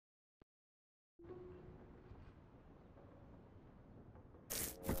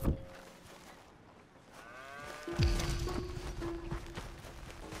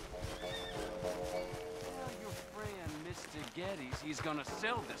he's gonna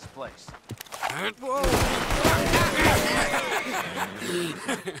sell this place. Whoa.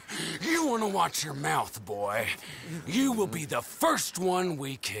 You want to watch your mouth, boy. You will be the first one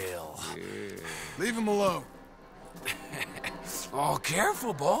we kill. Leave him alone. Oh,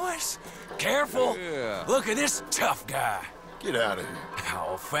 careful, boys. Careful. Yeah. Look at this tough guy. Get out of here.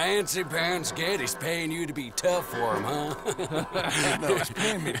 Oh, Fancy Pants Getty's paying you to be tough for him, huh? No, he's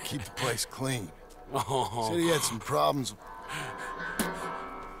paying me to keep the place clean. Oh. Said he had some problems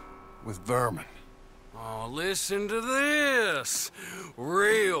with vermin. Oh, listen to this.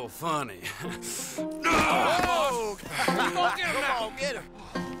 Real funny. Oh! Come on, get him.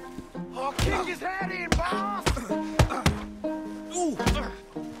 Oh, kick his head in, boss! Ooh.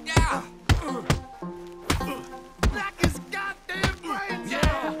 Yeah. Knock his goddamn brains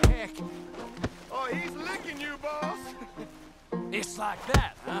out! Heck, Oh, he's licking you, boss! it's like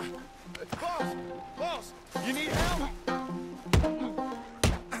that, huh? Boss, you need help?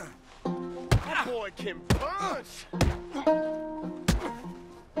 That boy can punch!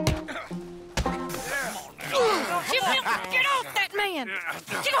 Get off that man!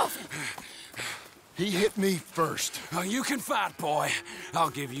 Get off! He hit me first. Oh, you can fight, boy. I'll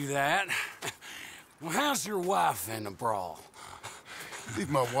give you that. Well, how's your wife in the brawl? Leave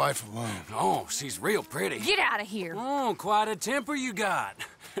my wife alone. Oh, she's real pretty. Get out of here! Oh, quite a temper you got.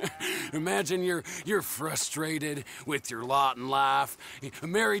 Imagine you're frustrated with your lot in life,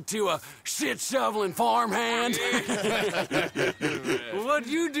 married to a shit-shoveling farmhand. What'd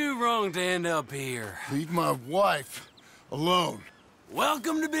you do wrong to end up here? Leave my wife alone.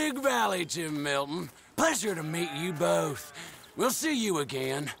 Welcome to Big Valley, Jim Milton. Pleasure to meet you both. We'll see you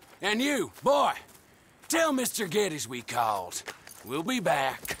again. And you, boy, tell Mr. Geddes we called. We'll be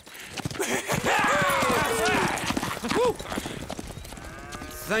back.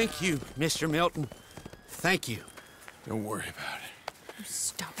 Thank you, Mr. Milton. Thank you. Don't worry about it.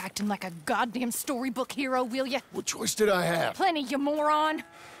 Stop acting like a goddamn storybook hero, will ya? What choice did I have? Plenty, you moron.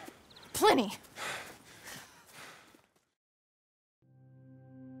 Plenty.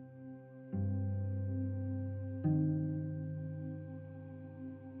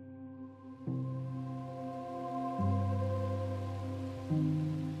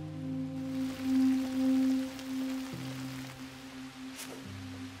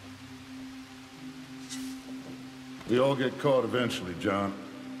 We all get caught eventually, John.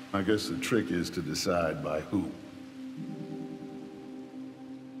 I guess the trick is to decide by who.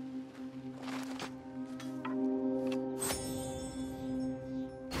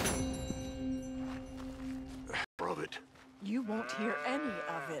 Of it. You won't hear any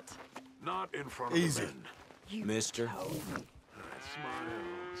of it. Not in front of Easy. the men. Mister. Smile,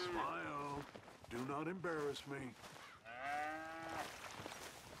 smile. Do not embarrass me.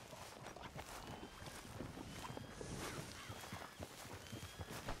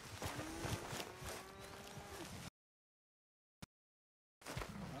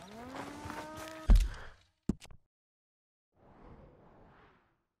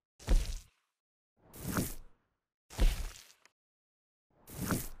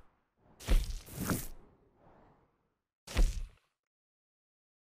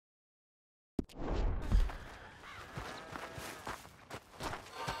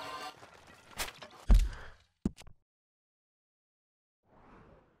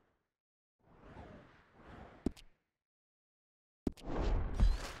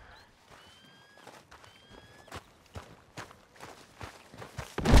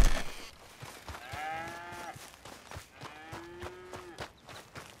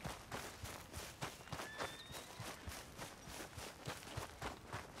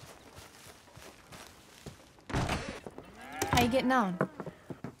 How you getting on?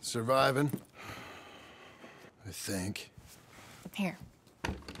 Surviving. I think. Here.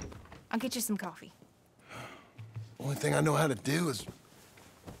 I'll get you some coffee. Only thing I know how to do is...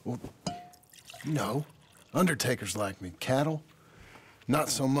 Well, you know, undertakers like me. Cattle, not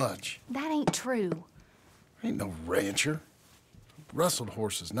so much. That ain't true. I ain't no rancher. Rustled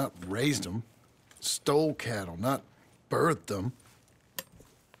horses, not raised them. Stole cattle, not birthed them.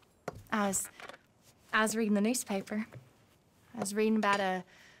 I was reading the newspaper. I was reading about a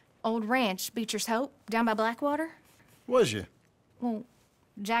old ranch, Beecher's Hope, down by Blackwater. Was you? Well,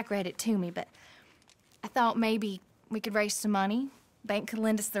 Jack read it to me, but I thought maybe we could raise some money. Bank could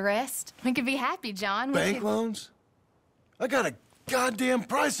lend us the rest. We could be happy, John. Bank loans? I got a goddamn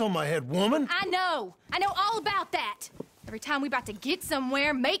price on my head, woman. I know all about that. Every time we about to get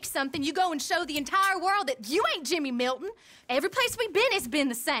somewhere, make something, you go and show the entire world that you ain't Jimmy Milton. Every place we've been has been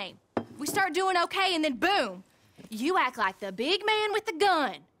the same. We start doing okay, and then boom, you act like the big man with the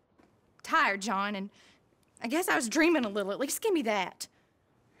gun. Tired, John, and I guess I was dreaming a little. At least give me that.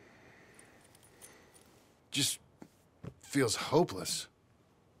 Just feels hopeless.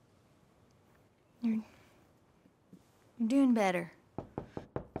 You're doing better.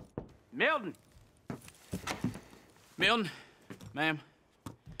 Milton! Milton, ma'am.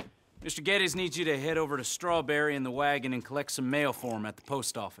 Mr. Geddes needs you to head over to Strawberry in the wagon and collect some mail for him at the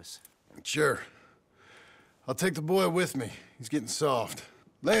post office. Sure. I'll take the boy with me. He's getting soft.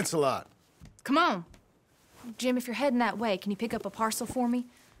 Lancelot. Come on. Jim, if you're heading that way, can you pick up a parcel for me?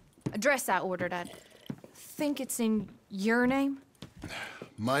 A dress I ordered. I think it's in your name?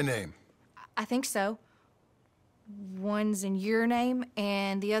 My name. I think so. One's in your name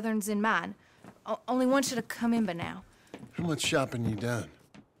and the other one's in mine. Only one should have come in by now. How much shopping you done?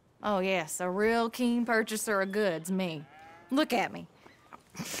 Oh, yes, a real keen purchaser of goods, me. Look at me.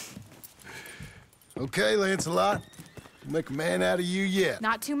 Okay, Lancelot. Make a man out of you yet.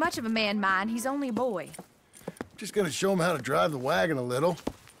 Not too much of a man, mine. He's only a boy. Just gonna show him how to drive the wagon a little.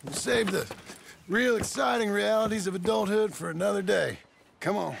 We'll save the real exciting realities of adulthood for another day.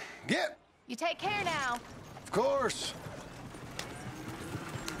 Come on, get! You take care now. Of course.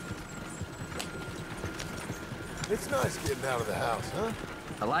 It's nice getting out of the house, huh?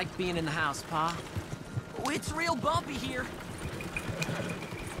 I like being in the house, Pa. Oh, it's real bumpy here.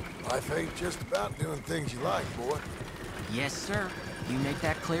 Life ain't just about doing things you like, boy. Yes, sir. You make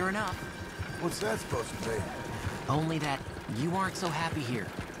that clear enough. What's that supposed to mean? Only that you aren't so happy here.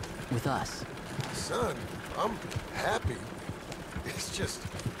 With us. Son, I'm happy. It's just...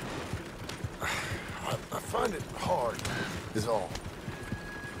 I find it hard, is all.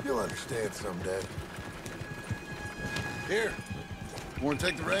 You'll understand someday. Here, want to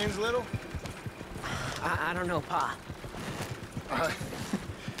take the reins a little? I don't know, Pa.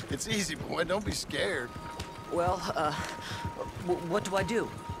 It's easy, boy. Don't be scared. Well, what do I do?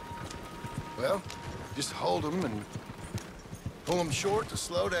 Well, just hold them and pull them short to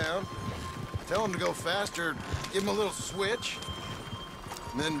slow down. Tell them to go faster, give them a little switch.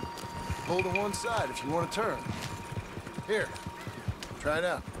 And then pull to one side if you want to turn. Here, try it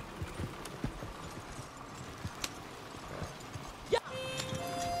out.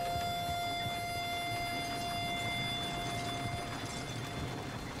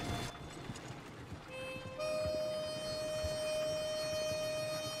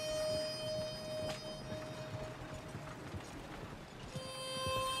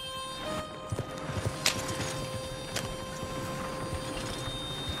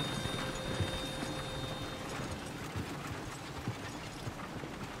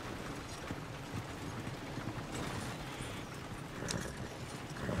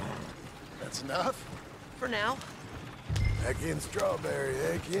 That's enough? For now. Back in Strawberry,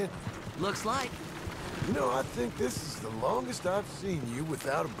 eh, kid? Looks like. You know, I think this is the longest I've seen you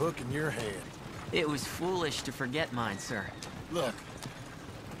without a book in your hand. It was foolish to forget mine, sir. Look,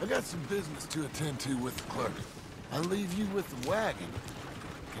 I got some business to attend to with the clerk. I'll leave you with the wagon.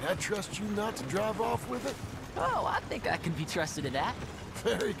 Can I trust you not to drive off with it? Oh, I think I can be trusted to that.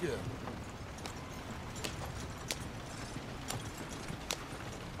 Very good.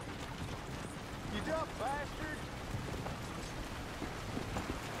 You dumb bastard!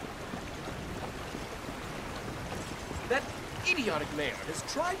 That idiotic mayor has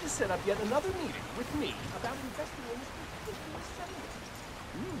tried to set up yet another meeting with me about investing in this ridiculous settlement.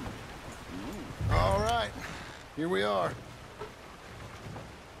 All right, here we are.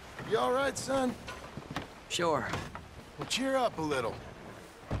 You all right, son? Sure. Well, cheer up a little.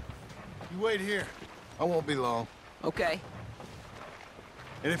 You wait here. I won't be long. Okay.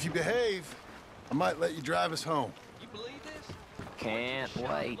 And if you behave, I might let you drive us home. You believe this? Can't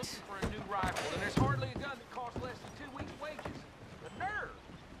wait. Looking for a new rifle, and there's hardly a gun that costs less than 2 weeks' wages. The nerve!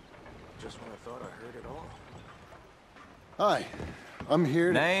 Just when I thought I heard it all. Hi, I'm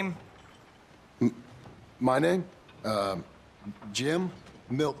here to... Name? My name? Jim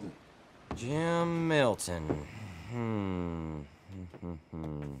Milton. Jim Milton.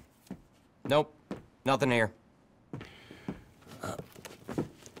 Nope, nothing here.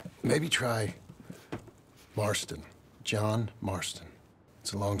 Maybe try Marston. John Marston.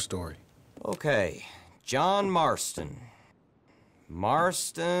 It's a long story. Okay, John Marston.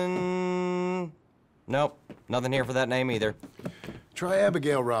 Marston... Nope, nothing here for that name either. Try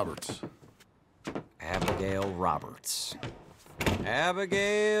Abigail Roberts. Abigail Roberts.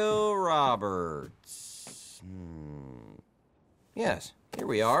 Abigail Roberts. Yes, here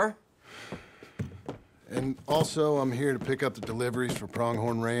we are. And also, I'm here to pick up the deliveries for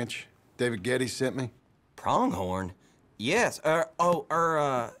Pronghorn Ranch. David Geddes sent me. Pronghorn? Yes,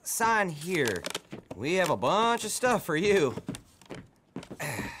 sign here. We have a bunch of stuff for you.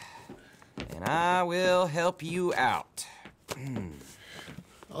 And I will help you out.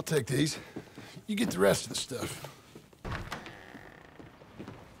 I'll take these. You get the rest of the stuff.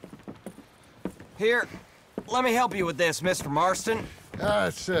 Here, let me help you with this, Mr. Marston.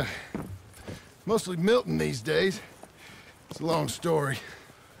 It's mostly Milton these days. It's a long story.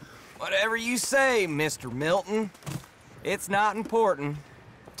 Whatever you say, Mr. Milton. It's not important.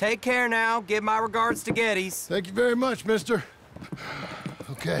 Take care now. Give my regards to Geddes. Thank you very much, mister.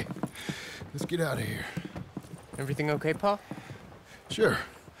 Okay, let's get out of here. Everything okay, Pa? Sure.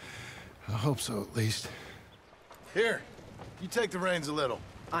 I hope so, at least. Here, you take the reins a little.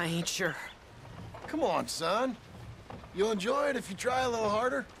 I ain't sure. Come on, son. You'll enjoy it if you try a little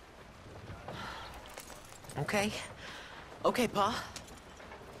harder. Okay. Okay, Pa.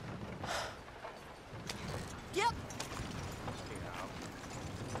 Yep.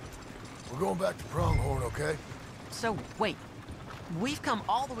 We're going back to Pronghorn, okay? So, wait. We've come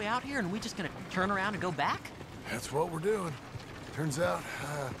all the way out here and we just gonna turn around and go back? That's what we're doing. Turns out,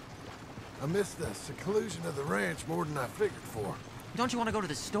 I missed the seclusion of the ranch more than I figured for. Don't you want to go to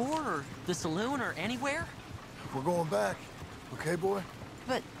the store or the saloon or anywhere? We're going back, okay, boy?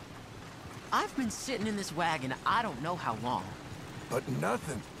 But I've been sitting in this wagon I don't know how long. But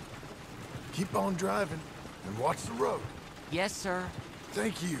nothing. Keep on driving and watch the road. Yes, sir.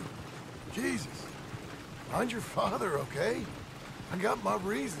 Thank you. Jesus. Mind your father, okay? I got my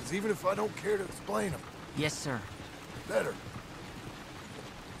reasons, even if I don't care to explain them. Yes, sir. Better.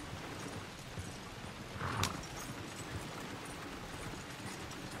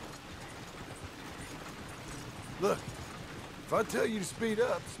 Look, if I tell you to speed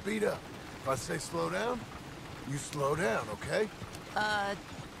up, speed up. If I say slow down, you slow down, okay?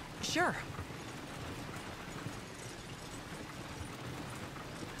 Sure.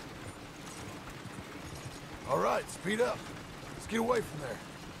 All right, speed up. Let's get away from there.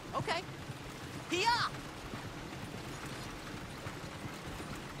 Okay. Hiya!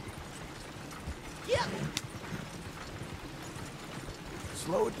 Yeah.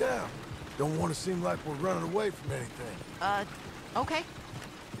 Slow it down. Don't want to seem like we're running away from anything. Okay.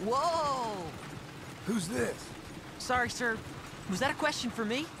 Whoa! Who's this? Sorry, sir. Was that a question for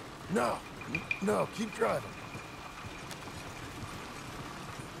me? No. No, keep driving.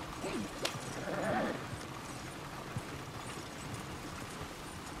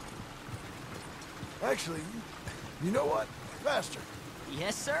 Actually, you know what? Faster.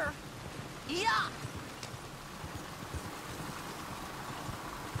 Yes, sir. Yeah.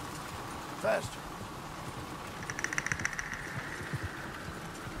 Faster.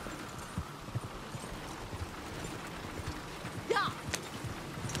 Yeah.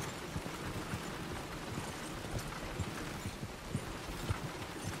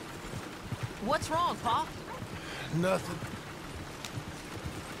 What's wrong, Pa? Nothing.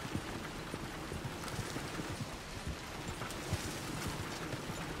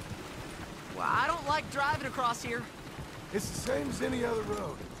 Well, I don't like driving across here. It's the same as any other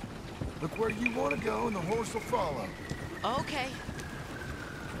road. Look where you want to go and the horse will follow. Okay.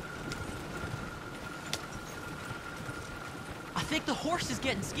 I think the horse is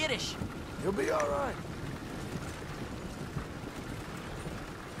getting skittish. You'll be all right.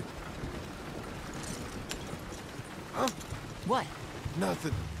 Huh? What?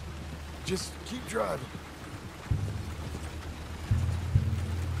 Nothing. Just keep driving.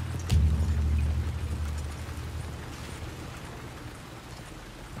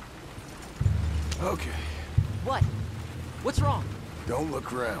 Okay. What? What's wrong? Don't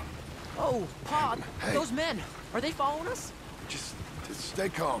look around. Oh, Pa, Hey. those men, are they following us? Just stay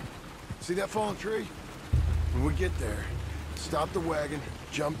calm. See that fallen tree? When we get there, stop the wagon,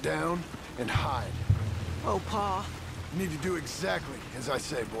 jump down, and hide. Oh, Pa. You need to do exactly as I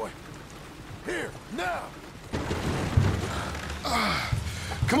say, boy. Here, now!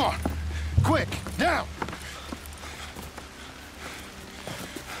 Come on! Quick, down!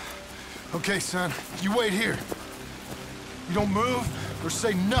 Okay, son, you wait here. You don't move or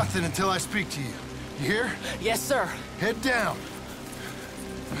say nothing until I speak to you. You hear? Yes, sir. Head down.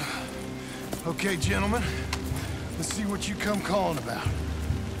 Okay, gentlemen. Let's see what you come calling about.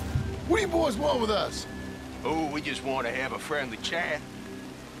 What do you boys want with us? Oh, we just want to have a friendly chat.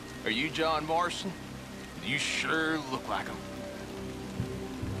 Are you John Marston? You sure look like him.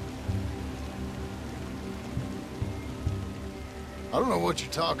 I don't know what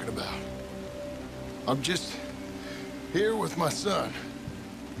you're talking about. I'm just here with my son.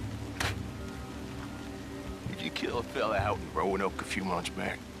 Did you kill a fella out in Roanoke a few months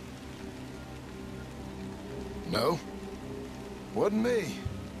back? No. Wasn't me.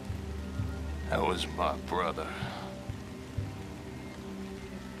 That was my brother.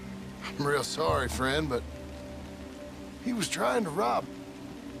 I'm real sorry, friend, but he was trying to rob.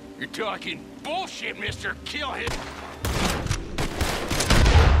 You're talking bullshit, Mr. Killhead.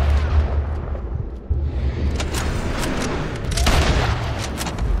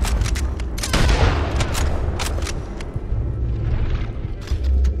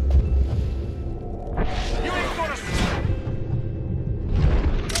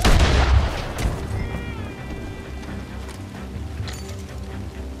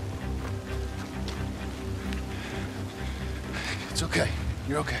 It's okay.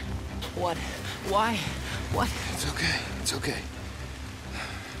 You're okay. What? Why? What? It's okay. It's okay.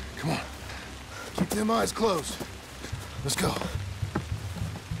 Come on. Keep them eyes closed. Let's go.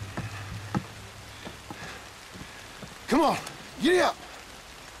 Come on. Giddy up.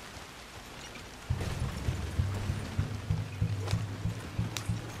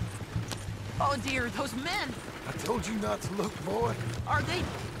 Oh dear, those men! I told you not to look, boy. Are they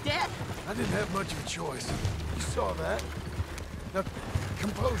dead? I didn't have much of a choice. You saw that. Now,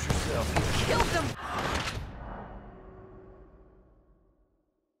 compose yourself. Killed them!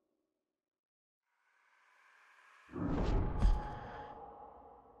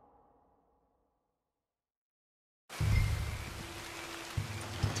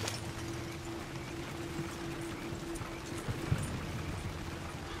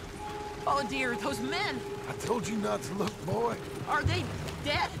 Oh dear, those men! I told you not to look, boy. Are they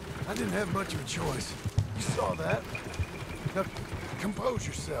dead? I didn't have much of a choice. You saw that. Now, compose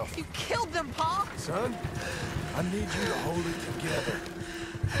yourself. You killed them, Pa! Son, I need you to hold it together.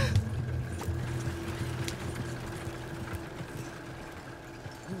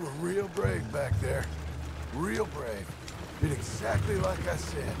 You were real brave back there. Real brave. Did exactly like I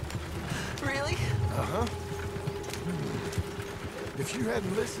said. Really? Uh-huh. If you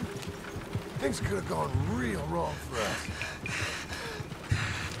hadn't listened, things could have gone real wrong for us.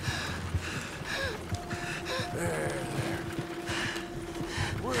 There.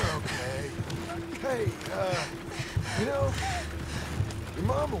 We're okay. Hey, you know, your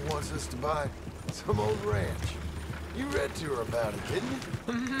mama wants us to buy some old ranch. You read to her about it, didn't you?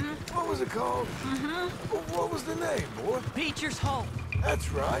 Mm-hmm. What was it called? Mm-hmm. What was the name, boy? Beecher's Hope.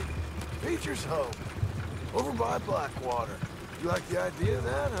 That's right. Beecher's Hope. Over by Blackwater. You like the idea of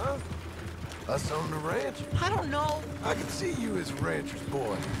that, huh? Us owning a ranch? I don't know. I can see you as a rancher's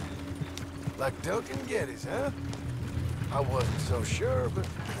boy. Like Duncan Geddes, huh? I wasn't so sure, but...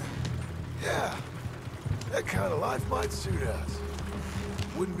 yeah. That kind of life might suit us.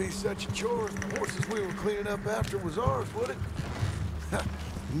 Wouldn't be such a chore if the horses we were cleaning up after was ours, would it?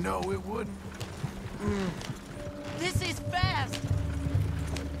 No, it wouldn't. This is fast!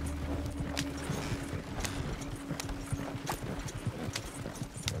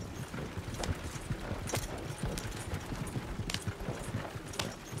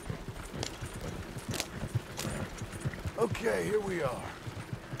 Okay, here we are.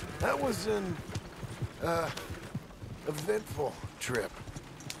 That was an, eventful trip.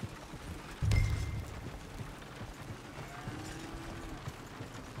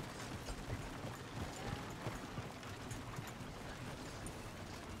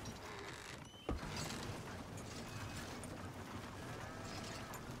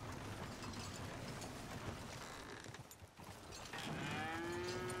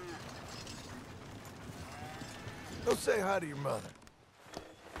 Go say hi to your mother.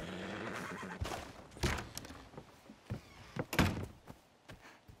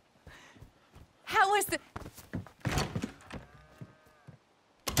 How was the...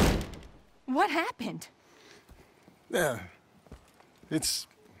 What happened? Yeah. I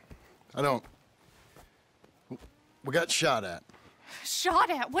don't... We got shot at. Shot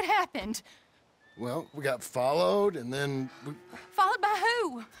at? What happened? Well, we got followed, and then Followed by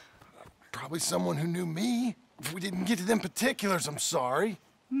who? probably someone who knew me. If we didn't get to them particulars, I'm sorry.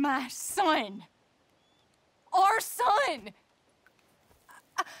 My son. Our son.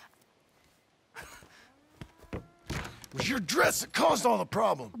 It was your dress that caused all the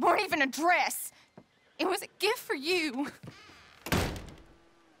problem. It weren't even a dress. It was a gift for you.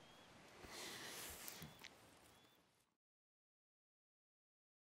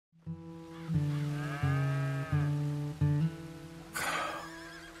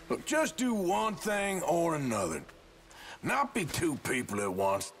 Look, just do one thing or another. Not be two people at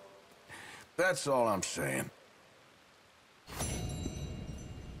once. That's all I'm saying.